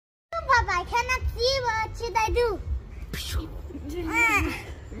Papa, I cannot see. What should I do?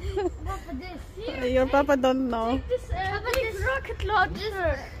 Papa, this. Your Papa don't know. This, Papa, this rocket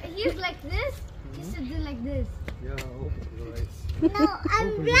launcher. He's like this. He should do like this. Yeah, right. No,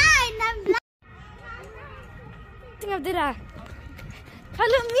 I'm blind. I'm blind. Abdullah.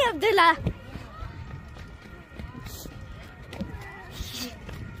 Follow me, Abdullah.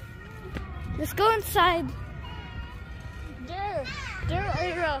 Let's go inside. There,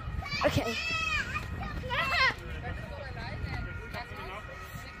 Ira. Okay.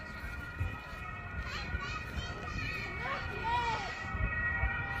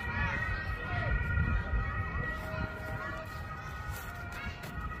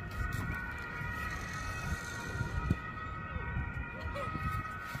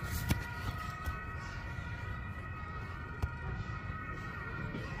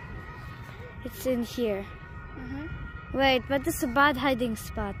 It's in here. Wait, but this is a bad hiding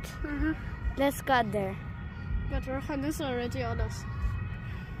spot. Let's go there. But Rohan is already on us.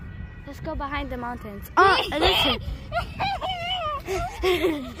 Let's go behind the mountains. Oh, listen.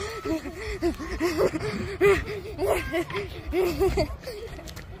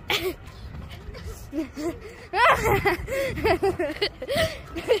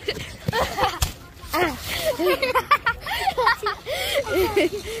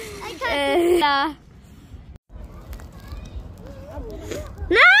 No,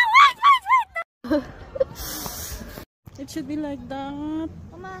 wait. It should be like that.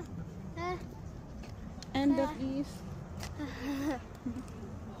 Mama. And that is.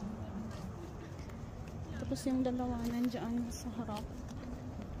 Tapos yung dalawa nandiyan sa harap.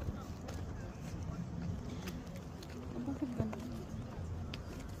 Bakit ganun?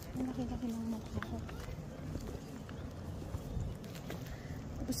 Ang laki-laki ng mukha ko.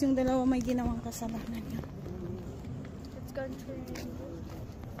 Tapos yung dalawa may ginawang kasalanan niya. It's going to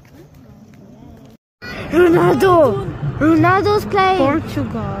Ronaldo! Ronaldo's playing!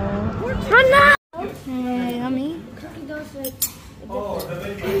 Portugal. Ronaldo! Hey, mommy.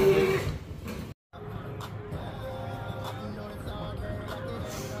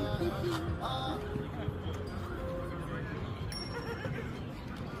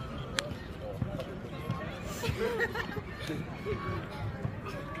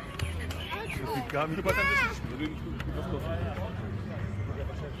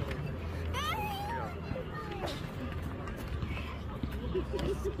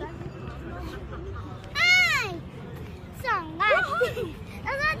 Hi! Somebody!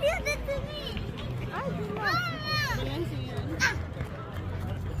 What did it to me? I don't know.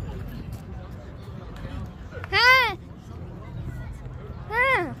 Hey!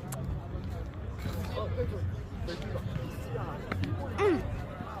 Hey!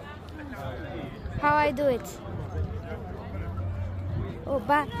 How I do it? Oh,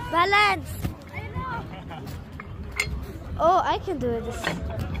 balance! Oh, I can do it.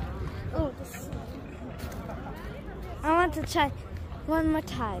 Oh, this. I want to try one more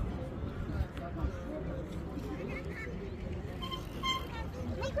time.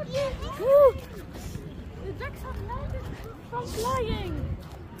 Woo! The ducks have landed from flying.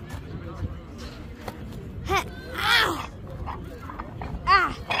 Ha! Ah!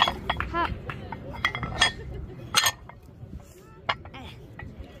 Ah! Ha!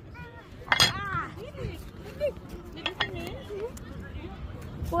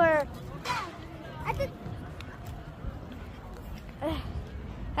 Where?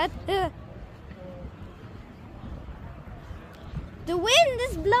 The wind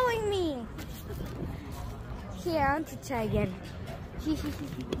is blowing me. Here, I want to try again.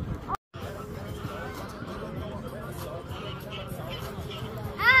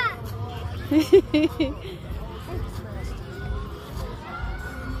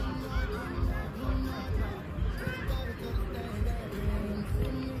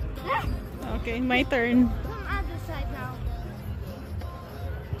 Okay, my turn.